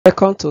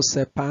Welcome to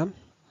CEPAM,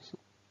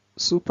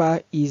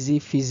 Super Easy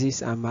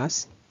Physics and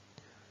Maths.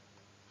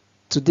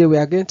 Today we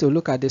are going to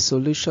look at the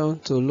solution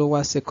to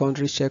Lower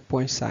Secondary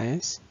Checkpoint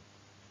Science,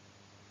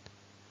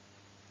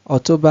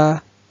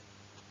 October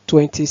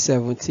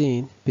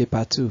 2017,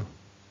 Paper 2.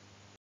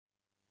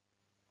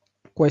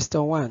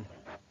 Question 1.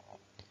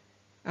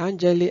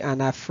 Angeli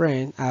and her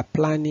friend are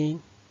planning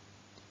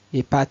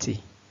a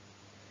party.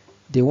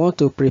 They want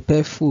to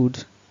prepare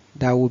food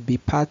that will be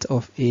part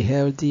of a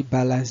healthy,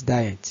 balanced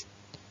diet.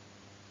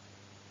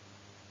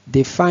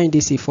 They find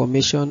this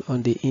information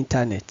on the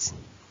internet.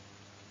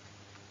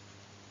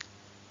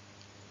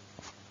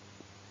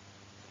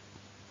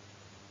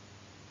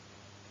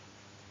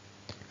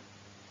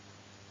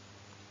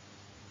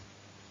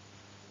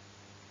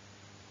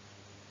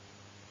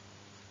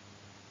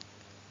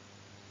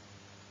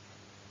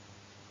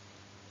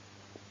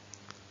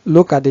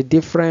 Look at the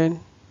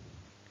different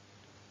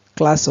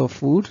class of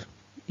food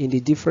in the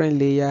different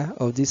layer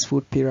of this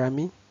food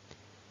pyramid.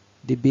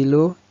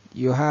 Below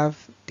you have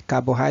the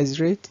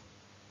carbohydrate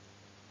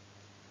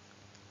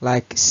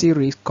like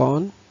cereal,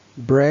 corn,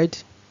 bread.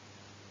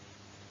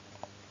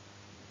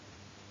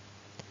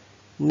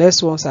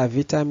 Next ones are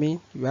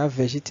vitamin. You have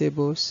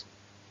vegetables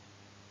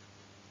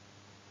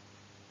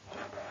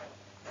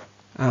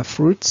and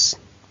fruits.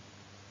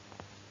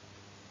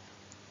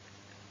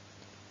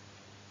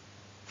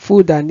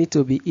 Food that need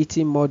to be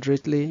eaten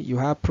moderately. You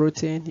have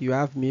protein, you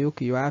have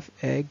milk, you have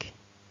egg,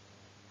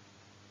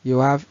 you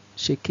have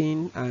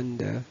chicken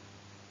and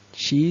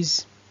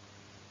cheese.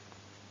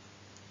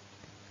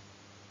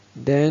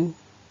 Then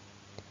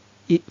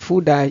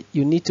food that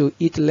you need to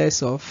eat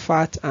less of,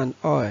 fat and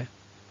oil,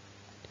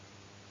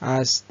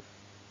 as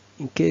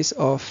in case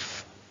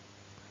of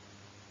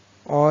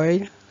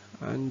oil.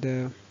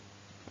 And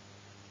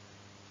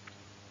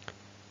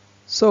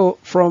so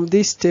from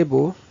this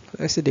table,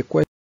 let's see the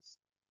question.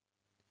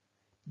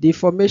 The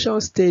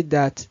information states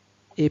that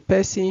a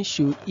person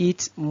should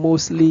eat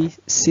mostly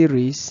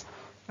cereals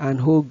and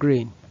whole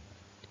grain.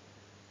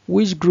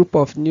 Which group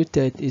of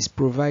nutrients is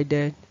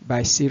provided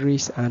by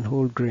cereals and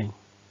whole grain?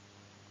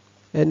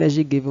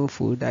 Energy given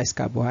food, that is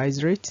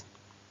carbohydrate,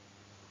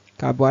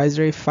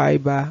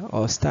 fiber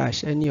or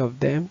starch. Any of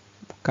them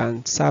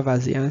can serve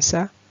as the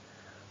answer.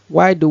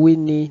 Why do we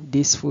need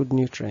this food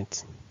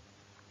nutrient?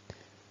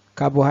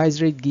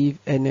 Carbohydrate give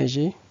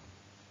energy.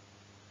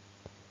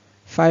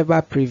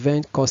 Fiber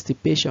prevent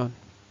constipation.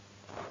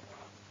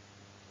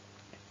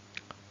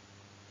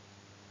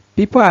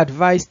 People are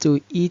advised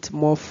to eat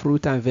more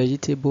fruit and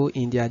vegetable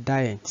in their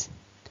diet.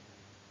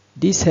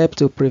 This helps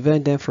to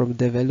prevent them from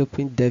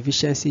developing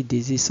deficiency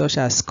disease such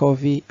as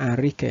scurvy and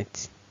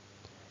rickets.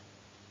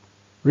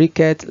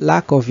 Rickets,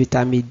 lack of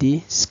vitamin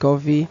D,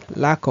 scurvy,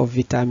 lack of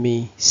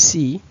vitamin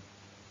C.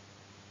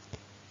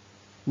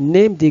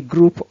 Name the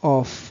group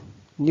of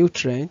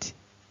nutrients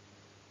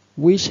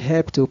which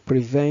help to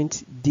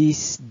prevent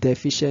this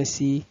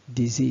deficiency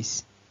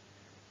disease.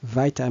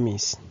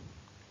 Vitamins.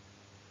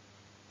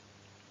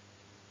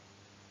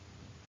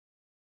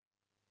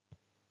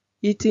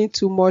 Eating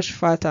too much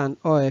fat and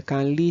oil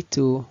can lead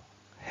to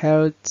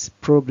health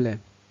problems.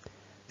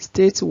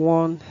 State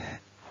one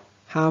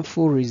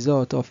harmful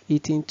result of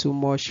eating too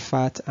much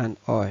fat and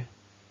oil.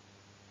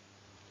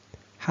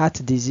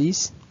 Heart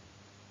disease,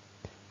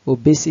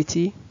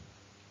 obesity,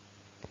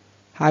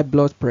 high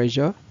blood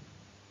pressure,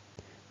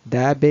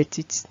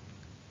 diabetes,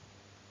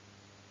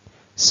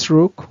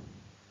 stroke,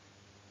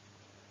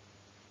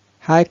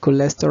 high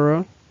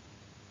cholesterol,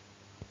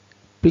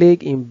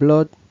 plague in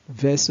blood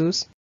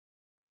vessels.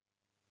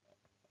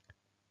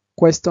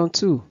 Question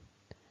 2.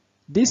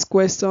 This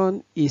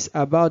question is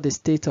about the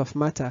state of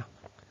matter.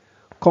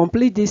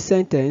 Complete this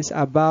sentence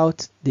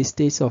about the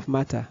state of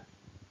matter.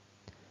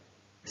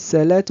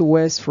 Select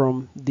words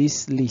from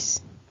this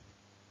list.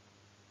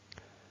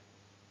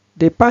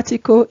 The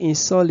particles in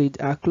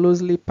solid are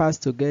closely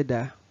packed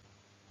together,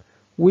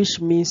 which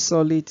means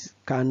solid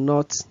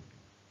cannot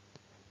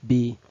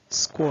be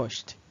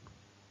squashed.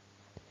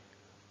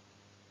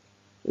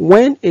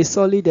 When a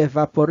solid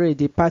evaporates,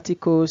 the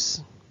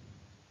particles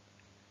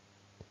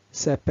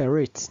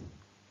separate.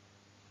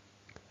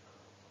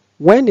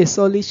 When a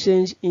solid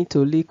changes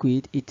into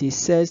liquid, it is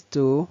said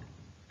to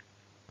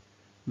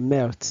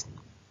melt.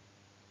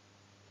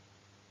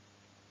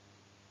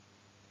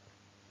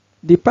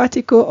 The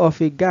particles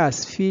of a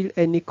gas fill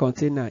any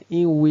container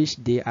in which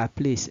they are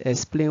placed.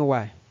 Explain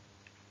why.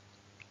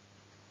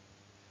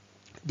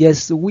 There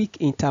is weak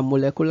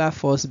intermolecular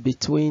force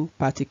between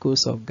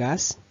particles of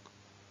gas.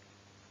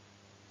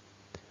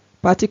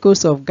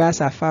 Particles of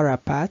gas are far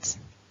apart,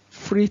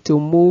 free to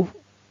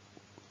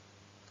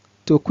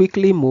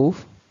quickly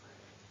move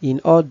in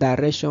all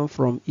directions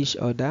from each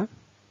other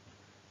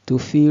to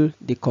fill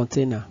the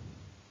container.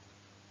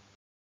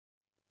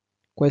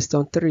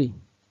 Question 3.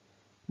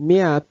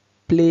 Mia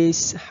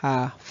plays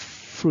her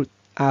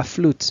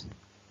flute.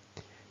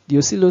 The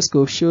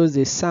oscilloscope shows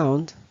the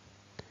sound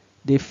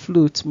the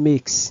flute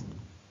makes.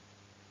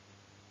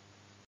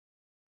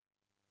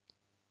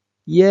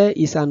 Here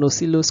is an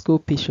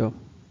oscilloscope picture.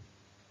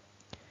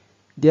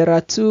 There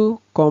are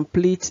two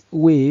complete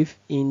waves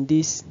in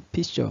this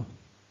picture.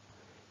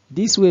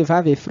 This wave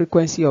have a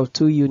frequency of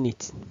 2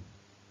 units.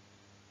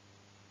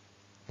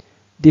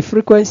 The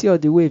frequency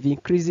of the wave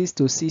increases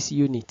to 6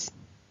 units.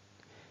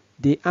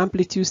 The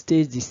amplitude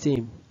stays the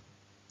same.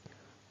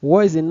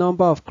 What is the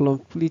number of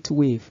complete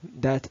waves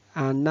that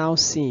are now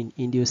seen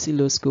in the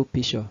oscilloscope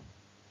picture?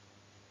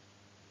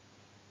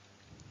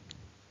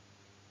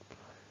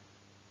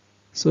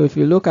 So if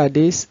you look at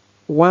this,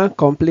 one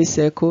complete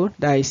circle,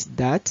 that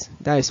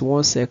is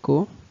 1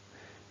 circle.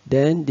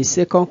 Then the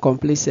second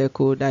complete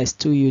circle, that is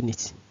 2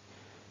 units.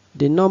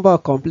 The number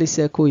of complete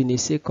circles in a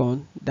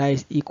second, that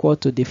is equal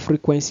to the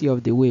frequency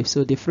of the wave.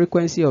 So the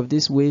frequency of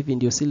this wave in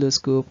the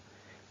oscilloscope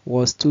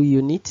was 2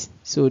 units.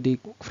 So the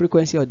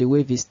frequency of the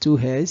wave is 2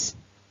 Hz.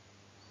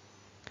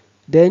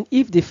 Then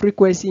if the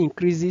frequency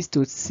increases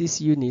to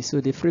 6 units, so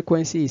the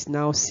frequency is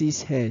now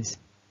 6 Hz.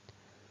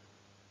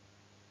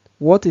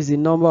 What is the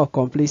number of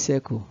complete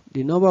circles?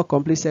 The number of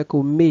complete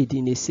circles made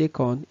in a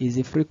second is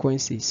the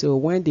frequency. So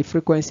when the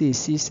frequency is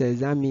 6 Hz,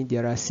 that means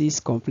there are 6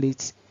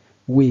 complete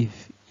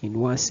waves in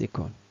 1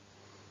 second.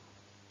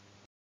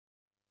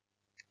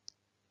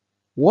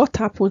 What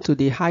happened to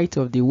the height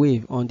of the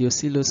wave on the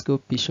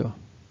oscilloscope picture?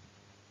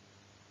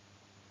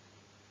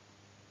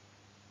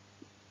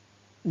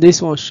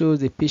 This one shows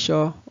the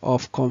picture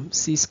of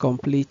 6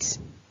 complete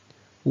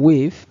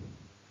wave.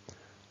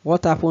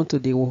 What happened to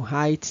the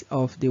height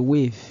of the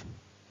wave?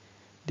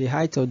 The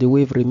height of the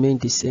wave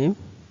remained the same.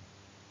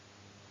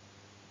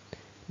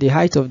 The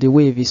height of the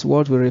wave is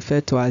what we refer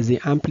to as the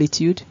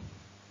amplitude,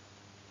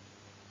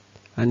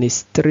 and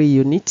it's 3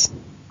 units.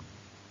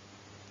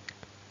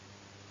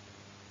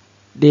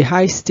 The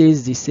height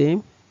stays the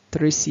same,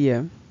 3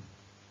 cm.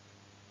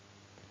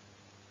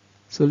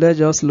 So let's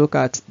just look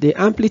at the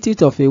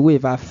amplitude of a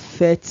wave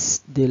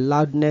affects the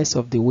loudness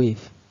of the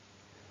wave.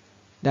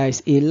 That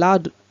is, a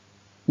loud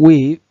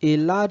wave, a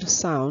loud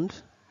sound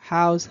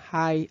has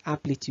high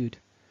amplitude,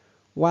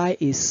 while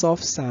a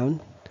soft sound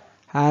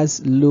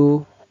has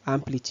low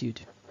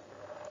amplitude.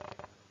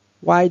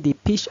 While the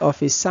pitch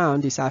of a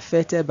sound is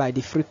affected by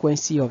the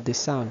frequency of the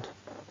sound.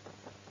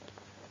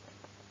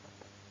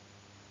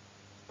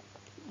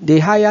 The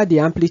higher the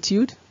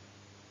amplitude,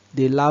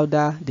 the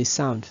louder the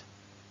sound.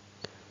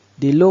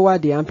 The lower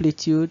the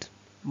amplitude,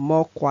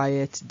 more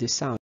quiet the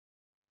sound.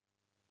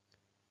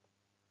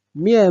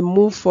 Mia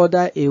moved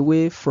further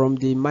away from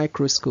the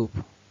microscope.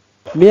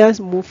 Mia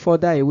moved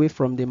further away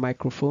from the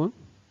microphone.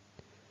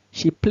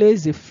 She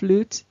plays the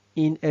flute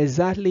in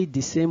exactly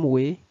the same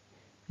way.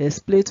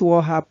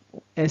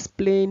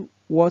 Explain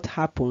what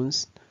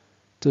happens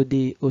to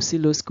the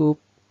oscilloscope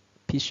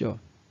picture.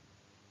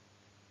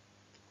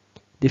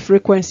 The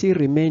frequency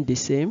remains the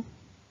same,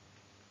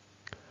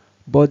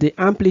 but the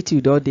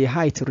amplitude or the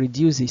height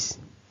reduces.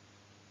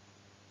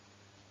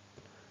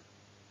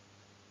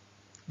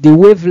 The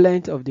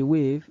wavelength of the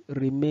wave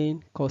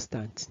remains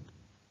constant.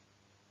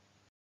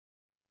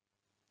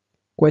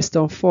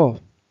 Question 4.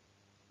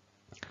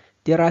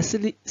 There are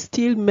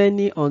still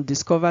many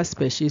undiscovered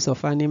species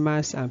of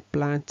animals and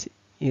plants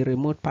in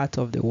remote parts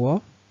of the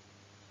world.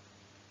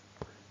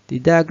 The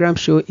diagram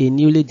shows a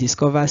newly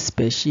discovered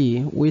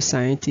species which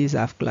scientists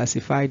have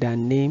classified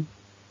and named.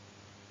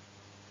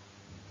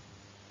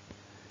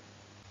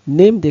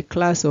 Name the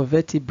class of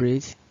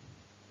vertebrates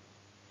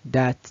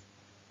that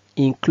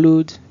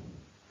include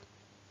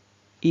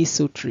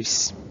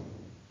Isotris.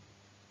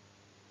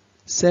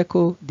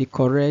 Circle the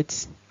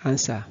correct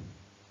answer.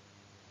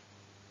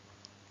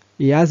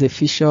 It has a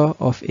feature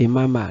of a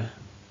mammal.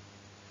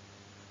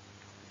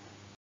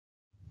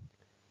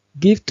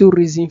 Give 2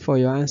 reasons for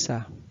your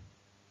answer.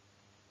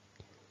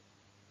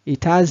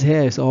 It has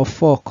hairs or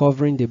fur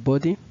covering the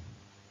body.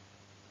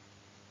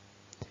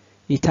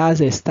 It has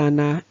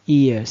external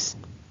ears.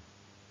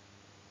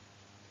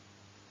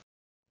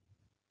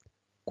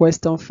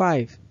 Question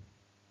 5.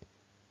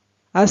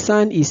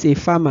 Hassan is a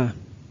farmer.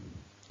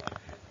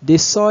 The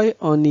soil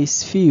on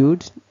his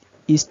field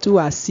is too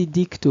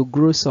acidic to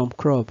grow some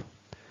crop.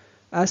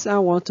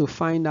 Hassan wants to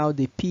find out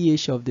the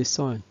pH of the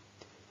soil.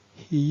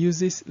 He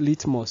uses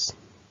litmus.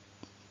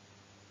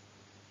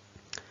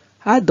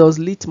 How does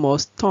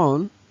litmus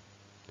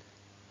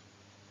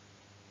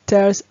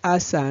tells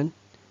Hassan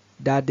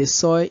that the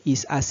soil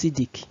is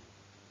acidic?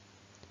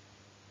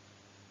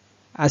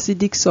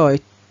 Acidic soil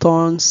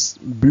turns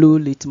blue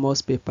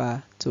litmus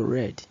paper to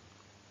red,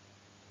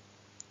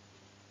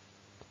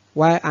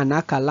 while an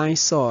alkaline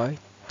soil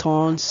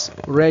turns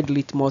red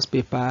litmus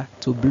paper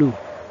to blue.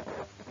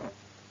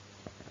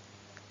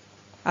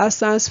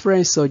 Hassan's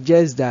friend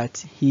suggests that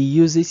he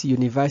uses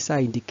universal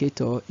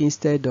indicator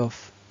instead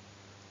of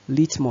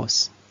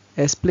litmus.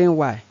 Explain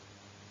why.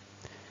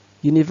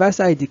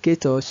 Universal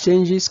indicator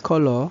changes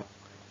color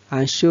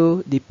and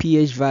show the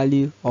pH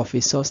value of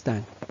a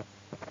substance.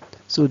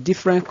 So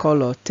different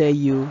color tell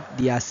you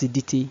the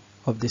acidity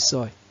of the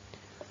soil.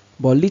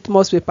 But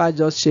litmus paper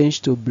just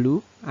changed to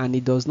blue and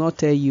it does not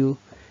tell you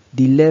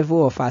the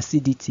level of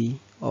acidity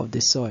of the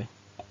soil.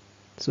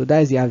 So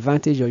that is the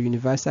advantage of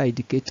universal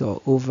indicator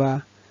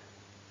over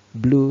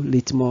blue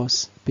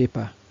litmus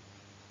paper.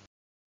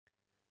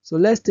 So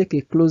let's take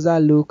a closer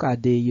look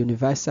at the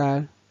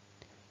universal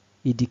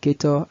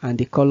indicator and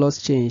the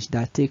colors change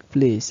that take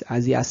place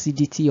as the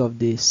acidity of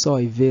the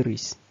soil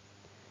varies.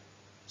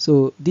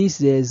 So this is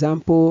the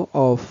example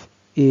of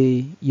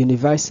a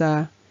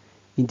universal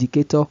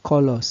indicator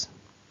colors: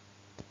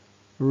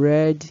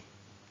 red,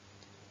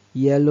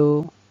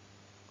 yellow,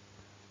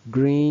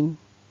 green,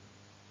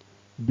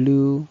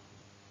 blue,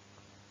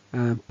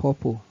 and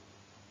purple.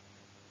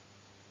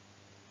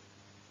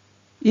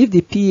 If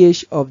the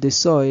pH of the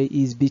soil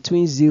is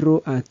between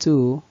 0 and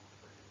 2,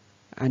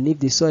 and if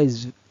the soil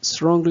is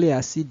strongly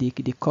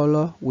acidic, the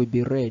color will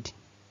be red.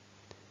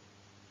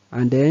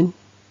 And then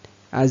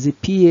as the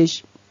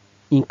pH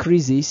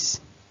increases,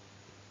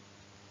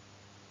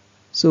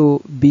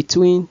 so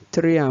between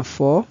 3 and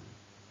 4,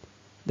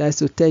 that's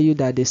to tell you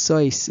that the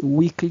soil is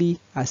weakly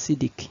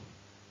acidic.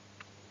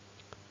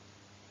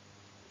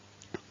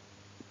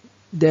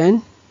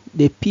 Then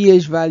the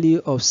pH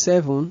value of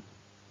 7,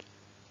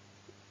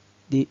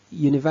 the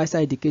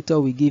universal indicator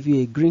will give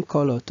you a green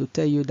color to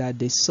tell you that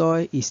the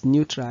soil is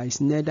neutral, it's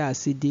neither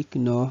acidic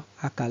nor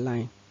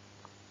alkaline.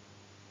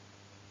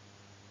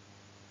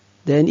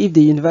 Then if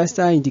the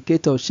universal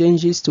indicator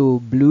changes to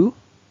blue,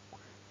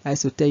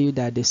 that's to tell you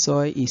that the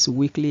soil is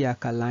weakly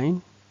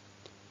alkaline.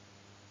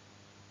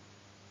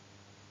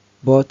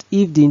 But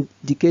if the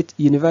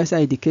universal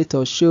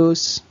indicator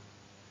shows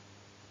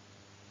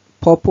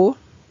purple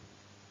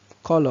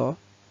color,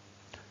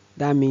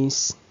 that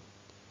means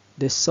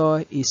the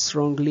soil is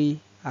strongly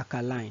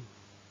alkaline.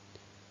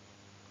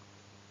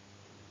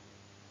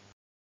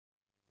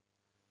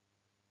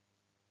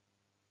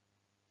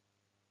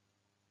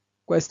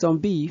 Question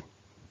B.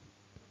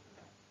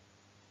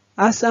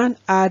 Hassan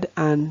add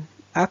an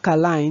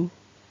alkaline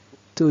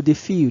to the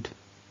field.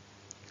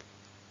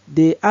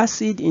 The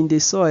acid in the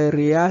soil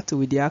reacts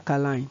with the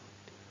alkaline.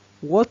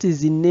 What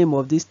is the name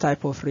of this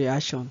type of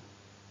reaction?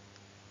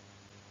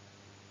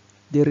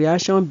 The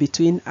reaction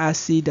between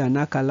acid and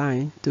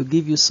alkaline to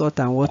give you salt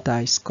and water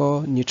is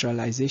called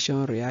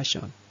neutralization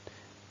reaction.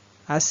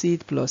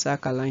 Acid plus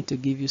alkaline to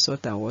give you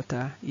salt and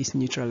water is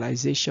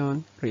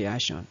neutralization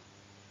reaction.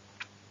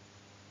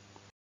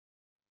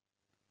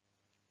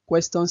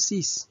 Question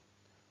 6.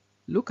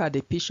 Look at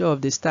the picture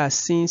of the star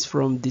seen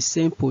from the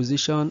same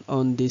position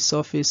on the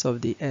surface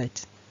of the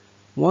earth.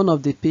 One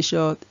of the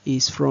pictures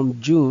is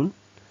from June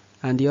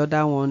and the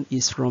other one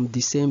is from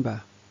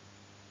December.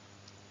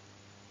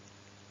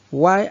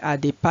 Why are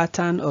the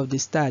pattern of the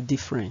star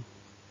different?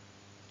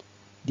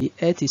 The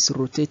earth is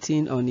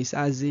rotating on its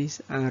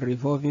axis and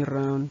revolving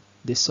around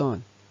the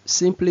sun.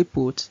 Simply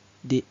put,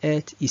 the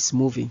earth is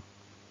moving.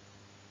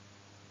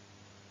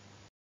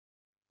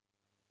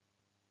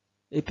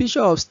 A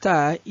picture of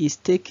star is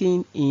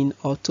taken in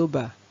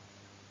October.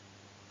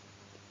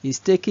 It's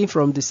taken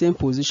from the same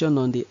position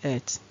on the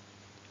earth.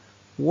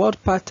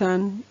 What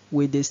pattern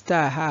will the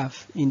star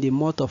have in the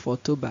month of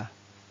October?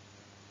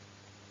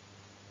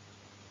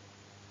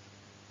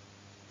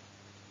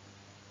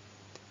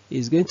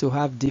 It's going to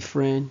have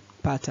different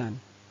pattern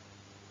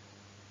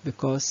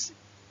because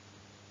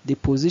the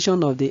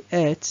position of the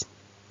earth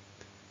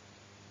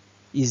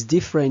is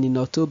different in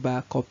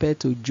October compared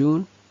to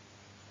June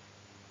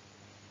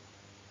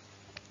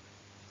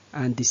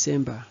and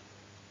December.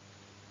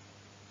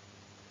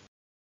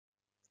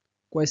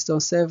 Question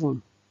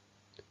 7.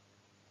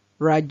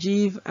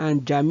 Rajiv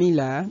and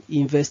Jamila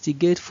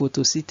investigate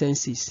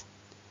photosynthesis.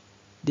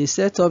 They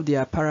set up the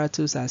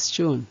apparatus as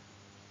shown.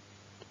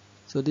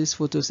 So this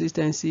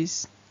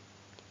photosynthesis,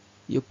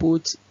 you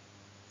put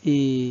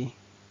a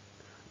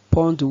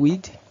pond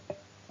weed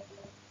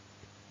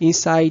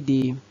inside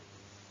the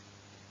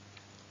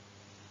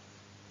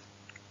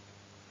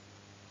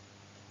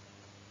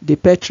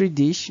petri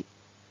dish,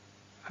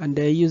 and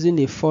they're using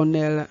a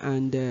funnel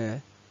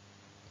and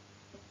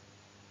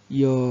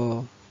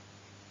your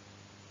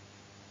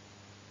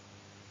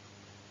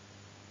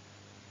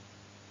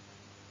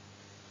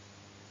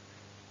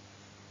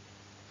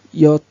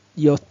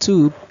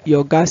tube,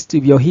 your gas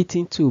tube, your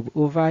heating tube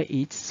over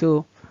it.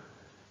 So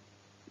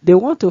they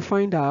want to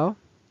find out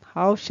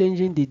how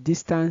changing the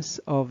distance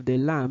of the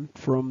lamp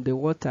from the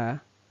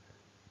water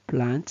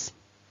plant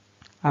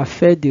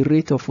affect the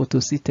rate of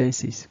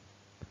photosynthesis.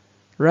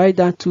 Write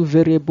down two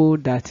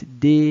variables that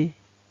they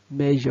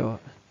measure.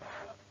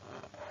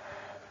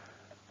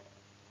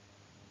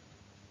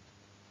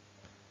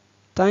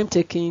 Time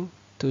taken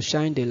to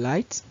shine the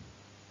light,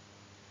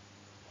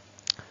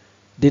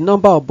 the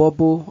number of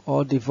bubbles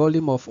or the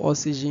volume of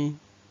oxygen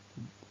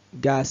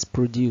gas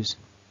produced,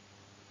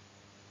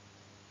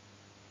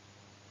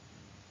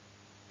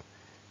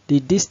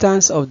 the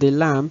distance of the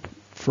lamp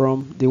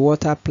from the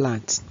water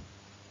plant,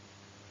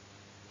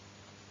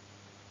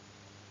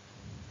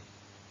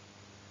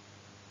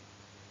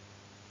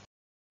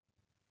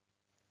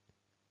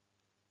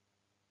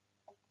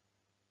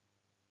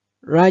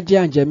 Raji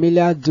and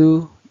Jamila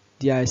do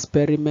their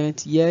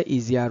experiment. Here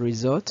is their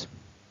result.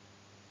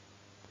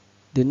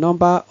 The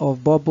number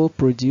of bubbles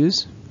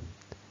produced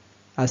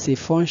as a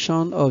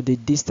function of the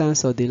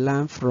distance of the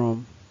lamp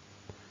from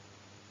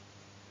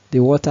the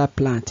water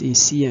plant in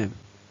cm.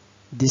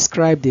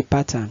 Describe the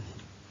pattern.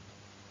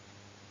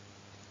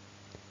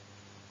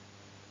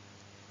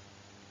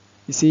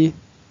 You see,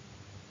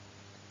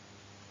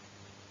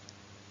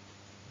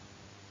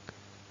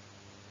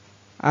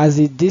 as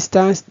the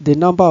distance, the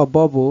number of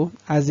bubble,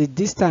 as the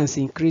distance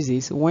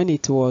increases, when the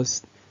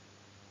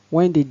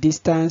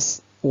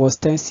distance was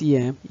 10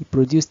 cm, it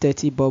produced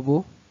 30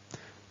 bubble.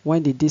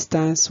 When the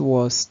distance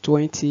was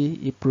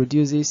 20, it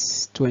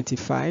produces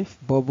 25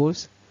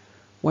 bubbles.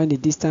 When the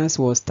distance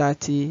was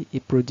 30,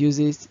 it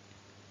produces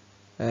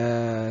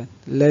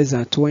less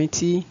than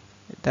 20.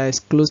 That is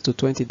close to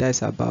 20. That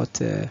is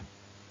about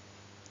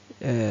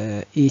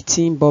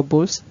 18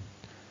 bubbles.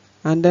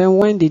 And then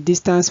when the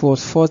distance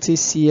was 40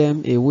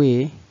 cm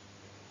away,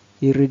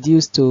 it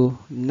reduced to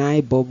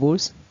 9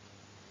 bubbles.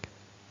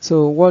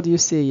 So what do you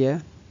say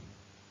here?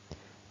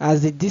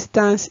 As the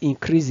distance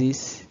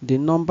increases, the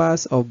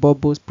numbers of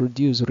bubbles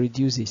produced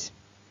reduces.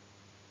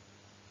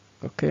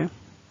 Okay.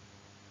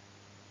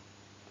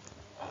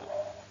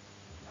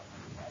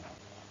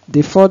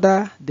 The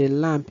further the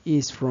lamp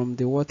is from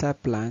the water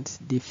plant,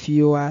 the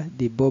fewer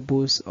the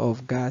bubbles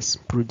of gas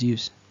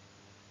produced.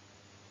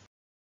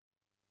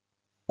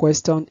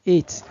 Question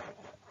 8.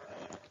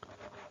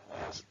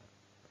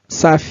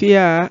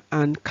 Safia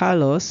and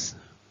Carlos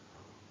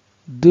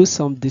do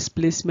some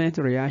displacement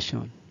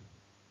reaction.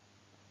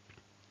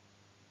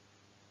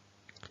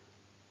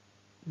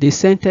 The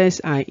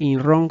sentences are in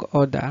wrong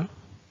order.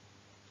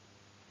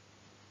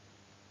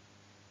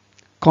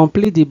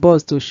 Complete the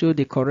box to show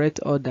the correct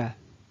order.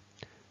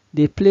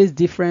 They place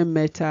different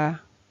metal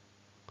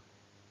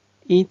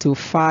into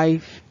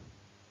 5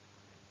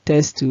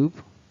 test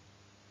tubes.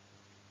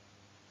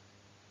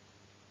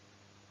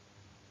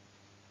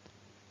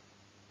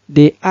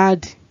 They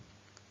add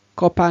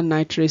copper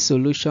nitrate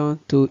solution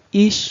to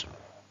each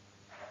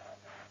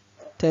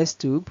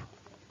test tube.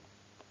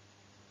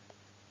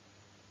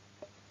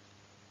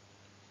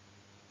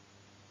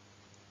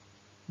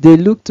 They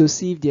look to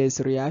see if there is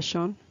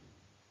reaction.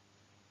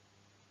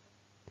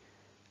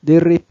 They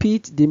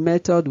repeat the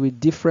method with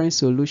different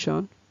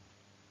solution.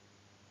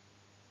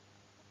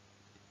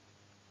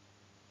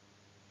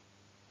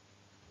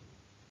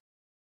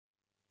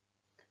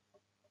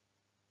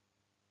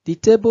 The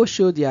table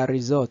shows their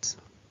results.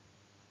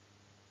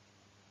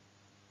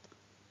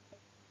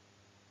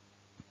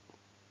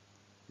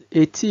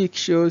 A tick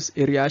shows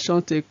a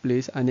reaction take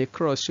place and a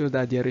cross shows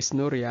that there is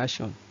no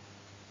reaction.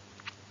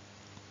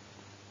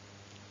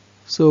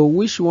 So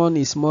which one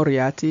is more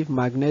reactive?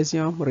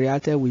 Magnesium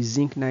reacted with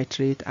zinc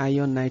nitrate,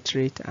 iron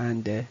nitrate,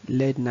 and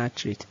lead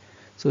nitrate.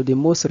 So the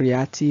most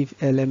reactive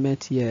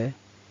element here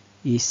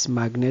is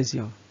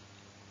magnesium.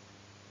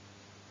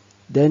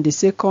 Then the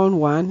second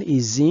one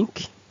is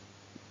zinc,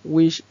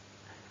 which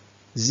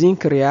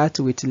zinc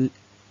reacts with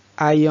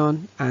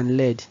iron and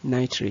lead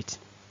nitrate.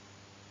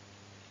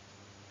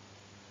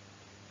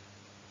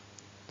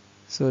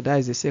 So that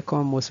is the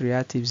second most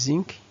reactive,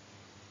 zinc.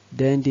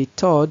 Then the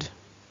third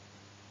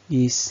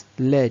is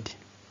lead.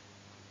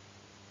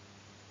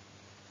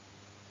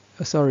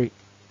 Sorry,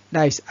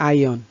 that is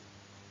iron.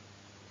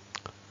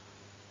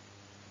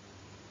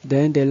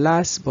 Then the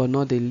last but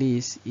not the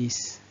least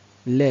is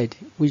lead,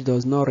 which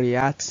does not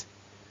react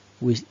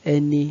with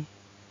any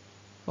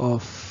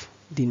of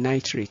the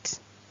nitrates.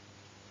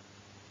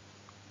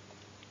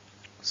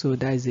 So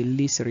that is the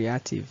least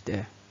reactive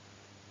there.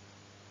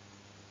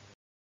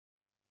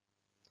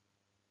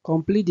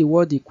 Complete the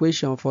word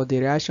equation for the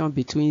reaction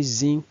between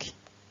zinc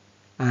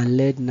and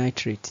lead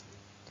nitrate.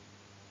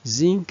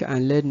 Zinc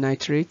and lead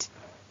nitrate.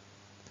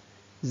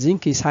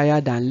 Zinc is higher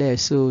than lead,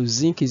 so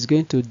zinc is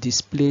going to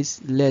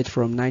displace lead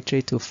from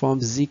nitrate to form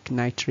zinc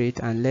nitrate,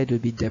 and lead will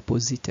be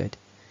deposited.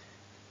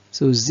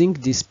 So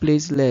zinc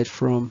displaces lead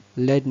from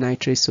lead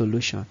nitrate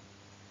solution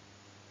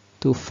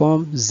to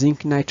form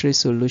zinc nitrate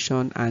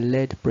solution and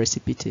lead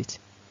precipitate.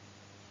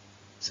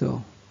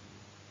 So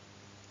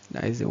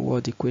that is the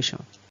word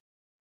equation.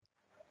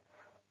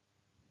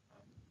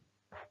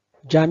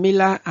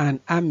 Jamila and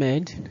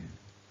Ahmed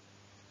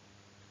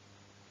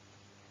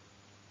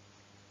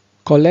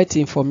collect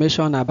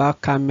information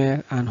about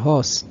camel and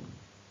horse.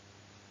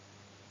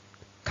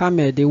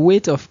 Camel, the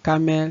weight of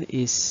camel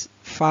is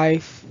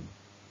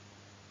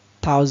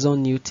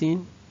 5,000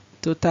 Newton.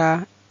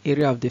 Total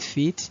area of the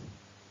feet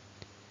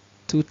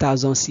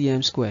 2,000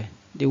 cm square.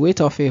 The weight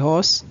of a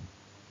horse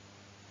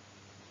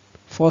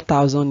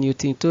 4,000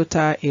 Newton.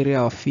 Total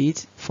area of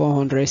feet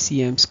 400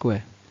 cm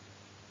square.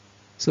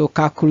 So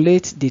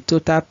calculate the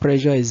total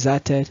pressure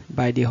exerted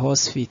by the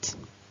horse feet.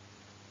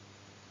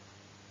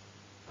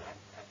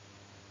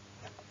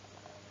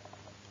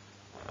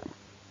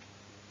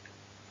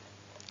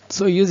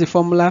 So use the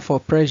formula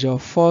for pressure,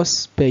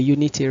 force per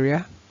unit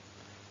area.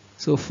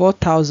 So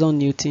 4,000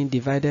 Newton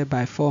divided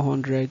by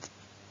 400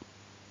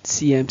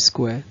 cm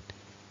square.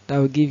 That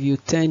will give you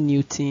 10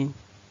 Newton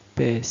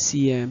per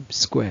cm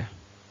square.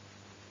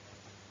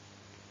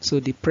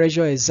 So the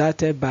pressure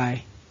exerted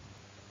by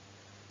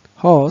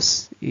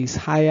horse is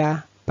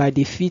higher by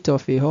the feet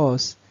of a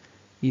horse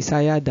is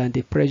higher than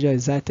the pressure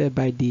exerted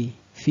by the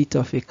feet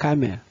of a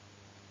camel.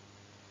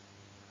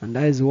 And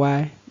that is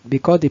why,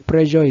 because the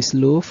pressure is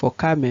low for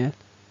camel,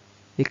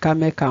 a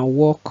camel can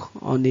walk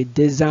on a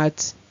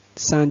desert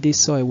sandy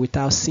soil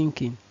without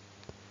sinking.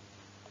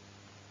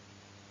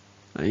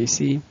 And you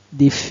see,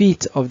 the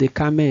feet of the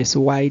camel is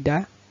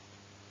wider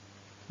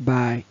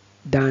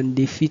than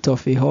the feet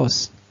of a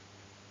horse.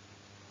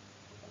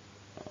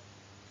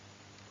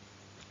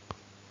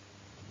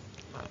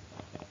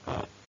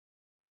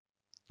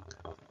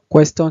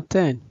 Question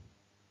 10.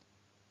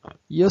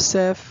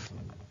 Joseph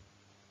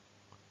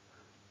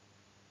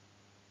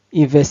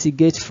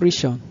investigates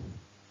friction.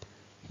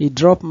 He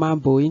dropped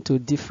marble into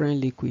different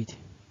liquid.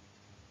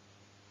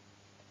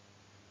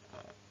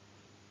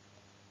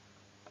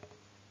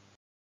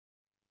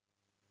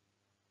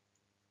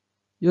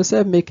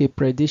 Joseph make a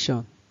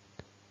prediction.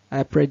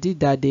 I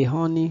predict that the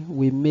honey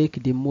will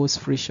make the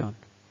most friction.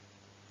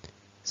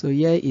 So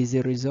here is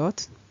the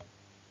result.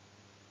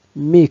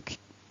 Milk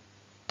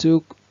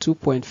took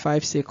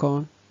 2.5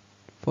 seconds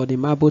for the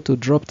marble to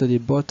drop to the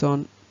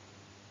bottom.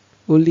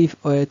 Olive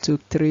oil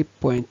took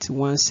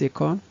 3.1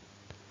 seconds.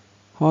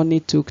 Honey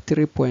took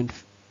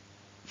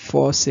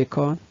 3.4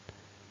 seconds.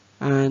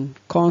 And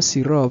corn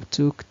syrup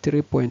took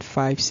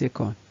 3.5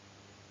 seconds.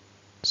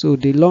 So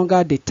the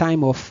longer the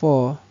time of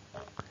fall,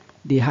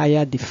 the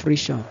higher the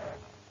friction,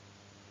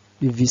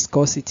 the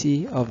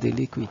viscosity of the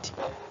liquid.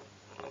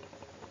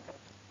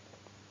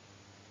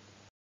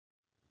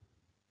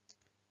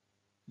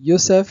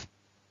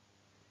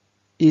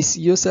 Is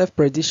Joseph's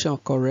prediction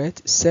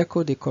correct?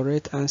 Circle the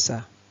correct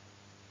answer.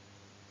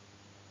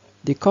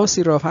 The corn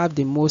syrup have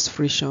the most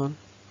friction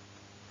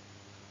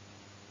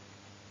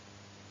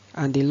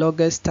and the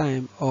longest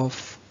time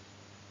of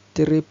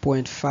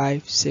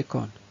 3.5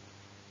 seconds.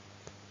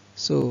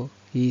 So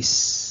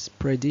his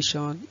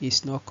prediction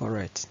is not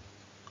correct.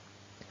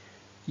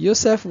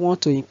 Joseph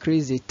wants to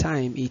increase the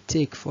time it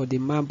takes for the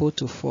marble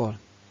to fall.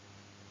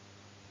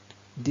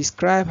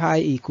 Describe how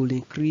he could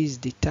increase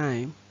the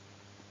time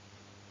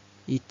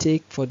it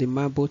takes for the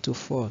marble to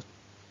fall.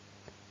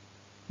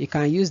 He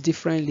can use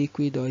different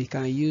liquid, or he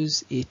can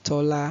use a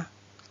taller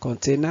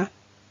container,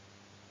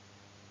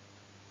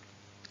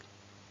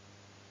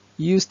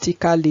 use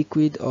thicker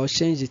liquid, or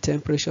change the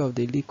temperature of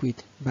the liquid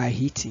by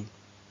heating.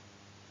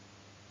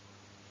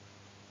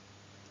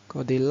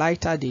 Because the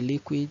lighter the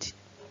liquid,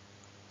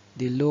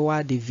 the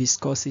lower the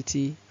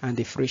viscosity and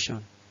the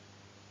friction.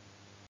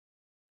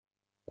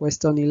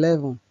 Question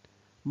 11.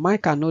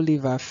 Mike and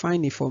Oliver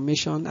find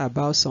information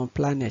about some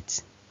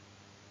planets.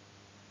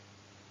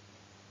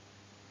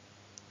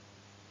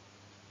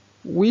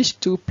 Which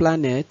two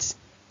planets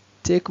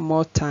take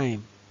more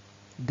time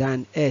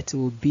than Earth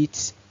to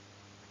beat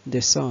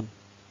the Sun?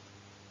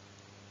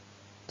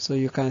 So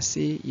you can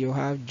see you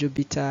have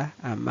Jupiter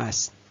and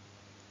Mars.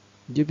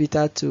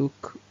 Jupiter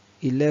took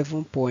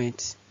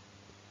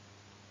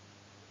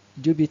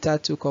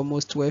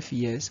almost 12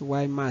 years,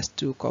 while Mars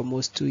took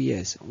almost 2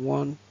 years,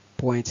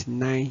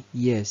 1.9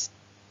 years.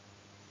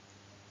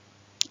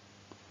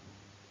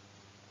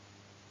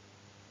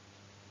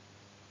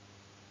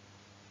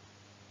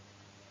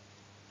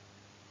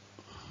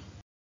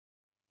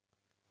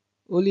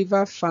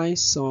 Oliver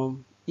finds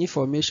some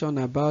information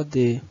about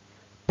the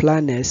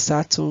planets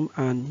Saturn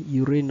and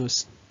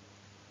Uranus.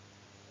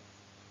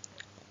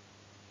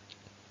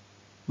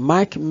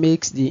 Mike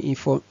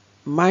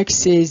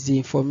says the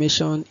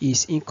information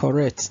is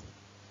incorrect.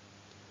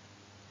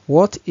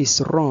 What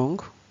is wrong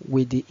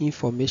with the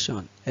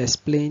information?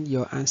 Explain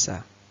your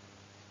answer.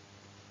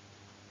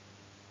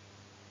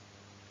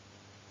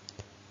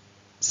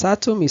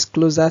 Saturn is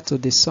closer to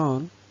the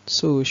Sun,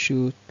 so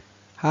should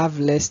have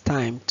less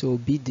time to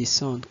beat the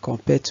Sun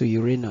compared to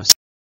Uranus.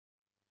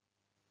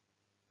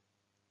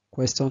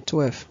 Question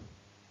 12.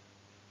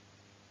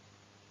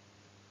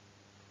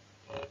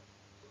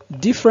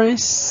 Different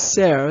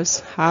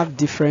cells have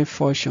different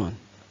function.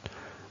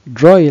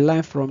 Draw a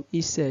line from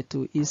each cell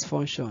to each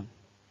function.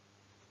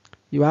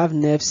 You have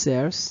nerve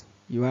cells,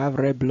 you have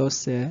red blood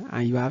cell,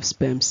 and you have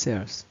sperm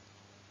cells.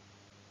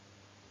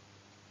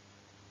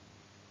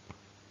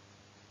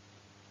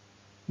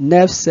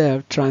 Nerve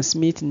cell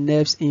transmit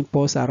nerve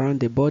impulse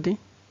around the body.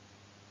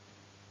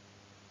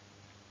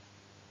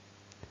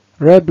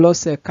 Red blood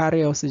cell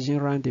carry oxygen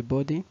around the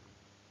body.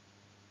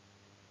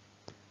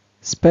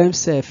 Sperm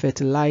cell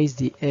fertilize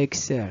the egg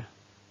cell.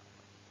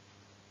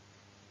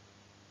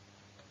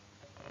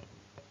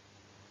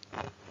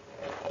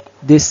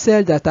 The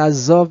cell that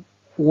absorb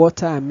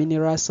water and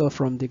mineral salt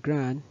from the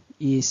ground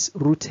is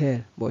root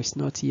hair, but it's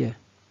not here.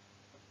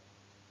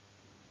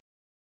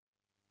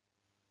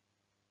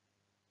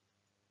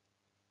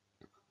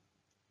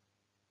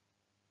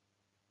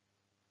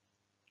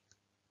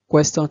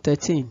 Question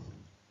 13.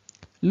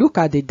 Look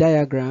at the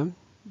diagram.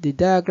 The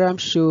diagram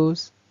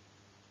shows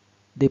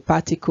the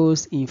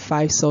particles in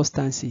 5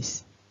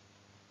 substances.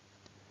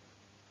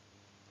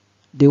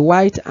 The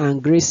white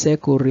and gray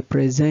circle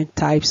represent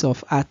types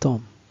of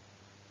atom.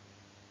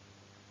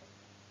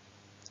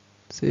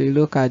 So you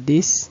look at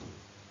this.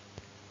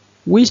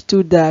 Which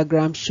two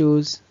diagram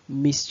shows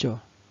mixture?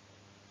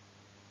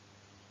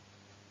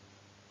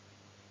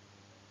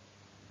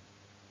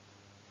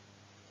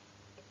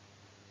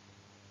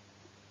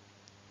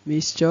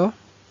 Mixture,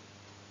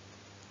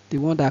 the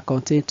one that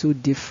contains two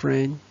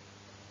different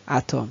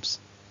atoms.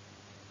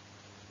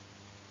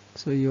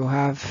 So you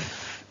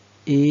have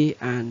A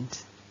and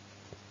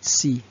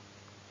C.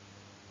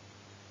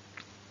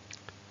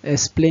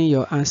 Explain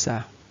your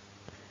answer.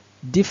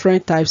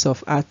 Different types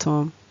of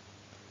atom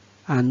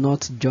are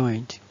not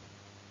joined.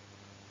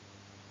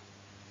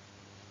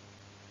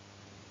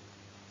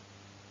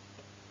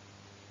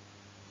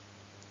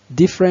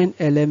 Different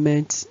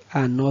elements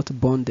are not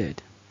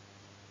bonded.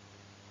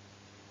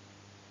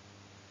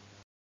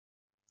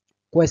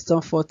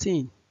 Question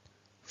 14.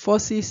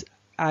 Forces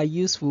are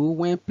useful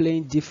when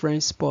playing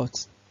different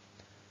sports.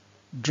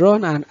 Draw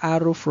an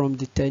arrow from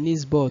the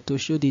tennis ball to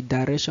show the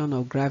direction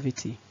of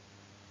gravity.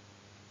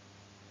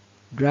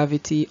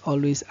 Gravity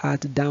always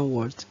acts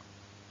downward.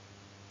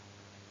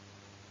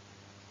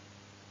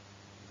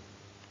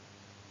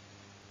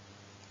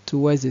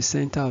 Towards the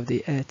center of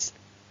the earth.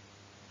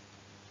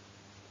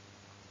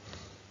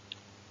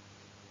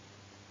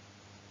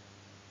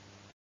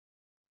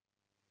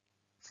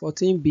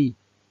 (14b)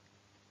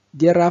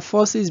 There are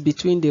forces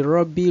between the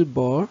rugby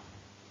ball.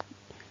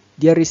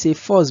 There is a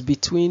force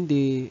between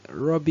the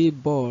rugby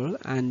ball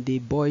and the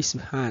boy's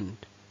hand.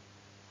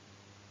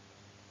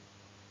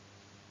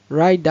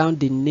 Write down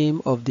the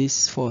name of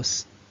this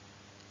force.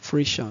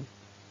 Friction.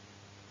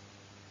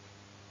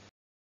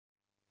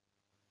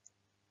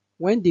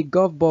 When the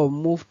golf ball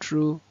moves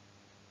through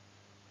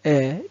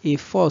air, a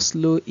force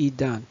slows it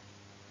down.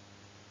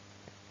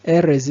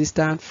 Air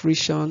resistance,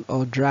 friction,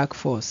 or drag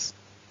force.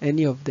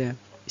 Any of them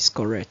is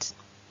correct.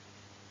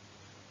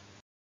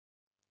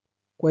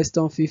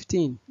 Question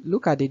 15.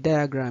 Look at the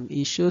diagram.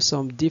 It shows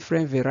some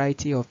different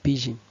variety of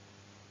pigeon.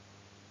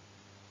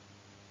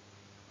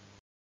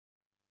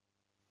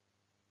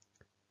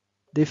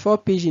 The 4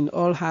 pigeons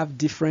all have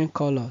different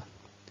color.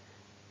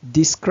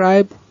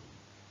 Describe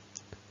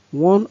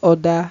one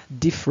other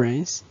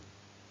difference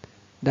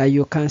that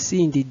you can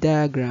see in the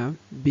diagram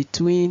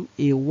between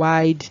a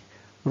wide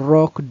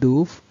rock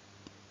dove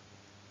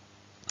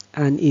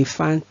and a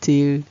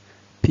fan-tailed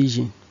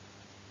pigeon.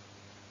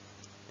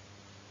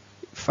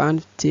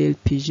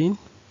 Fan-tailed pigeon.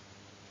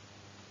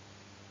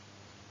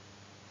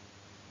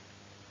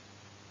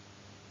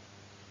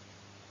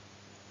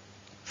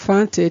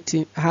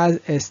 Fan-tailed has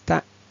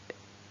a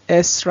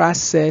extra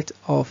set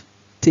of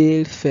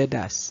tail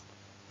feathers.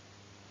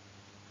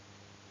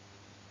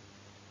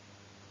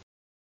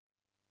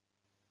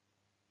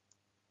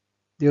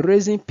 The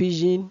racing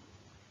pigeon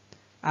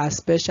are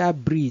special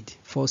breed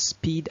for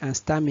speed and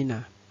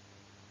stamina.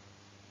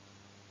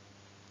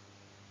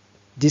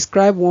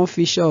 Describe one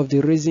feature of the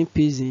racing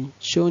pigeon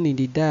shown in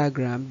the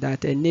diagram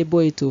that enable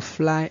it to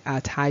fly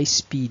at high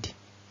speed.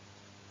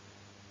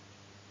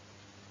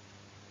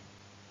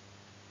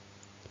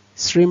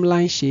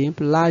 Streamline shape,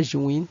 large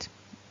wings,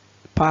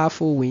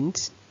 powerful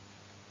wings.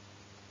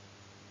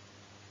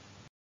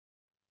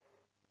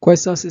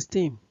 Question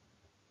 16.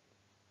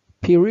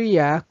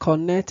 Piria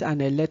connect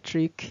an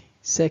electric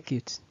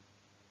circuit.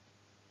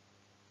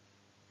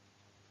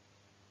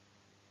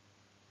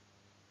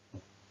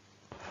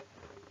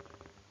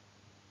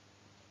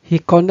 He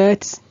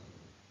connects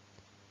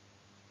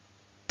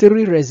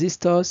 3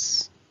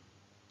 resistors,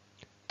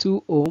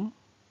 2 ohm,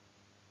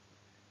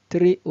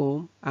 3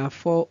 ohm and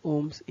 4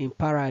 ohms in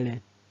parallel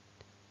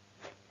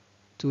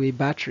to a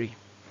battery.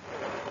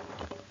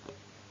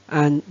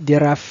 And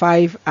there are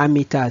 5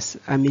 ammeters,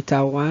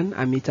 ammeter 1,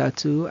 ammeter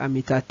 2,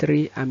 ammeter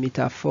 3,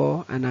 ammeter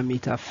 4 and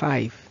ammeter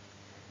 5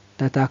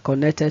 that are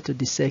connected to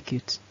the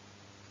circuit.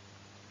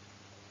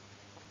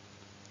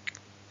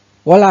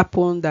 What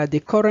happened that the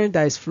current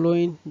that is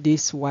flowing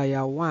this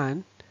wire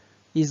 1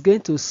 is going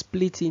to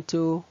split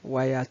into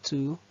wire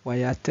 2,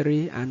 wire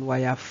 3 and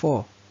wire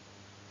 4.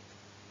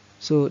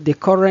 So the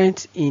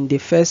current in the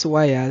first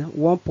wire,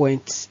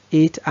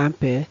 1.8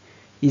 ampere,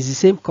 is the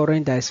same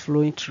current that is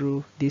flowing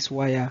through this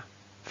wire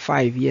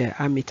 5 here,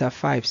 ammeter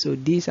 5. So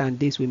this and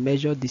this will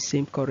measure the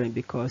same current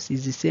because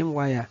it's the same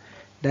wire.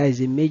 That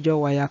is a major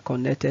wire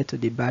connected to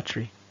the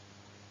battery.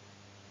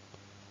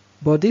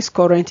 But this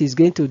current is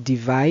going to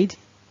divide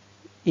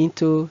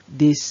into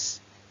this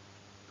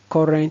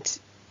current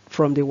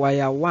from the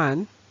wire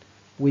 1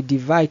 will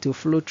divide to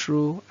flow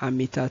through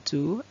ammeter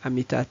 2,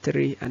 ammeter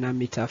 3 and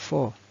ammeter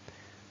 4.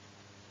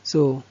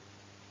 So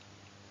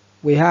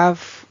we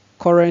have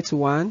current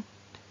 1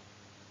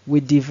 we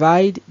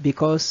divide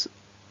because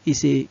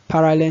it's a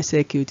parallel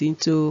circuit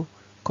into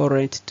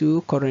current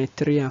 2, current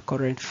 3 and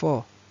current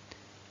 4.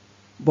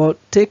 But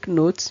take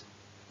note,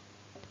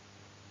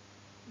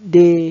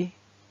 the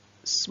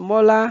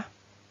smaller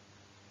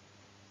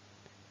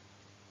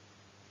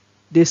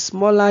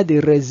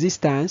the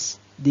resistance,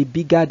 the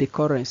bigger the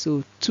current.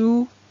 So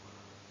 2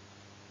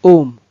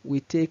 ohm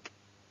we take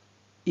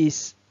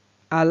is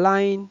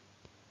allowing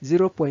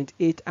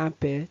 0.8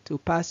 ampere to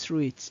pass through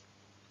it.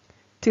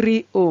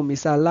 3 ohm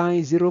is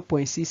allowing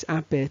 0.6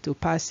 ampere to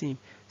pass in.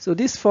 So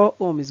this 4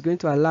 ohm is going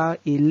to allow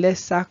a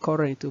lesser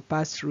current to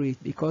pass through it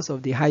because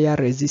of the higher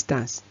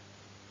resistance.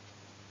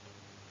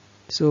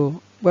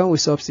 So when we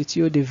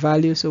substitute the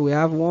value, so we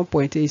have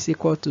 1.8 is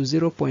equal to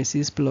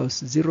 0.6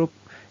 plus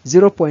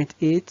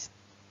 0.8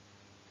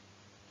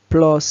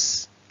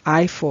 plus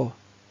I4.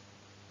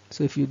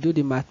 So if you do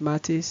the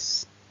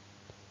mathematics,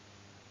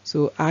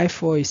 so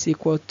I4 is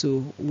equal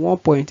to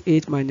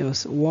 1.8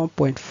 minus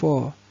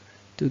 1.4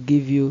 to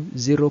give you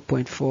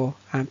 0.4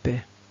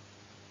 ampere.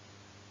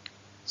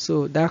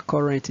 So that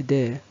current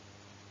there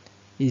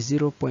is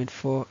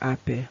 0.4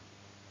 ampere,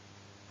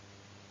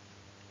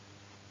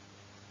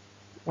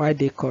 while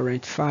the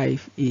current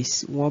 5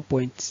 is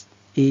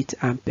 1.8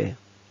 ampere.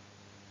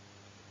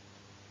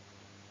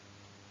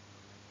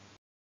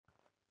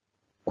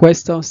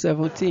 Question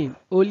 17.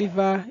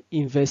 Oliver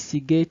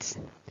investigates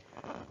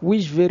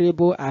which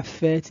variable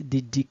affects the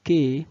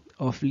decay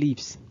of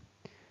leaves.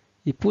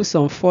 He puts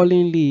some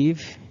fallen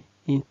leaf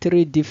in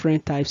 3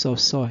 different types of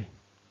soil.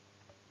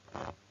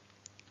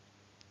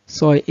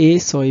 Soil A,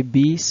 soil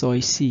B,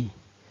 soil C.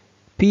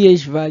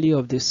 pH value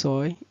of the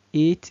soil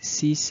 8,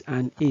 6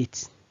 and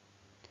 8.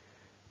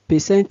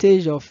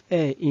 Percentage of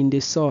air in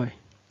the soil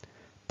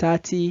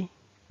 30,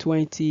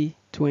 20,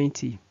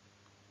 20.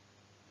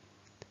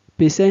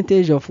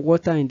 Percentage of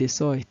water in the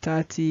soil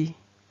 30,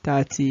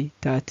 30,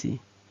 30.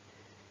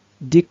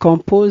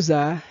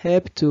 Decomposer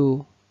help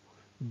to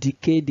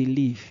decay the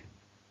leaf.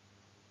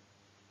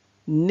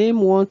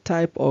 Name one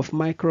type of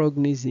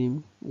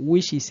microorganism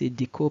which is a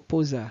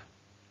decomposer.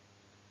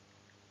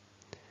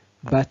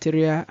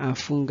 Bacteria and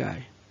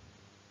fungi.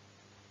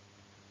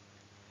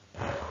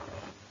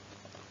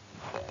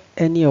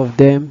 Any of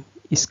them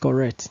is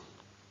correct.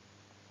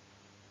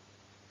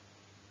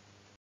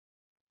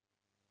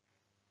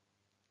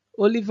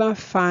 Oliver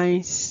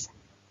finds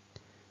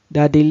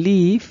that the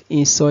leaf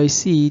in soil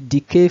C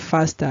decay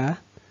faster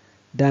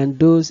than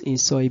those in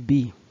soil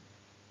B.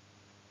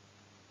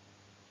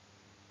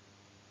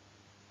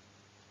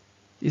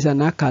 It's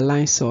an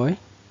alkaline soil.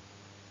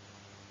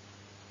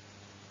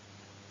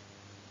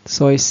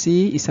 Soil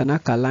C is an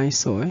alkaline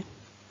soil.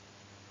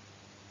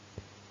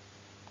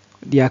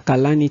 The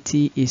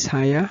alkalinity is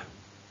higher.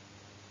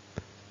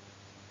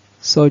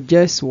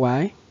 Suggest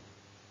why.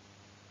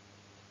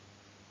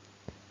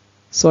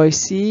 Soil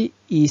C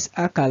is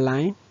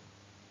alkaline,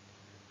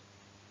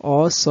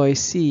 or soil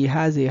C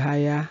has a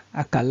higher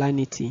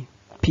alkalinity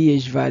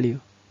pH value.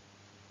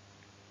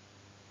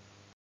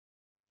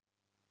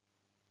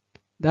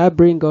 That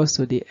brings us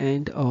to the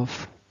end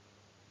of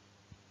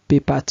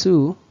paper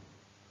 2,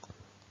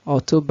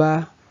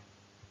 October,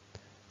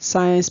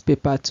 Science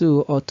paper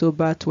 2,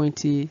 October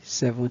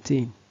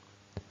 2017.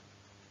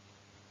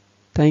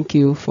 Thank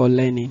you for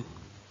learning.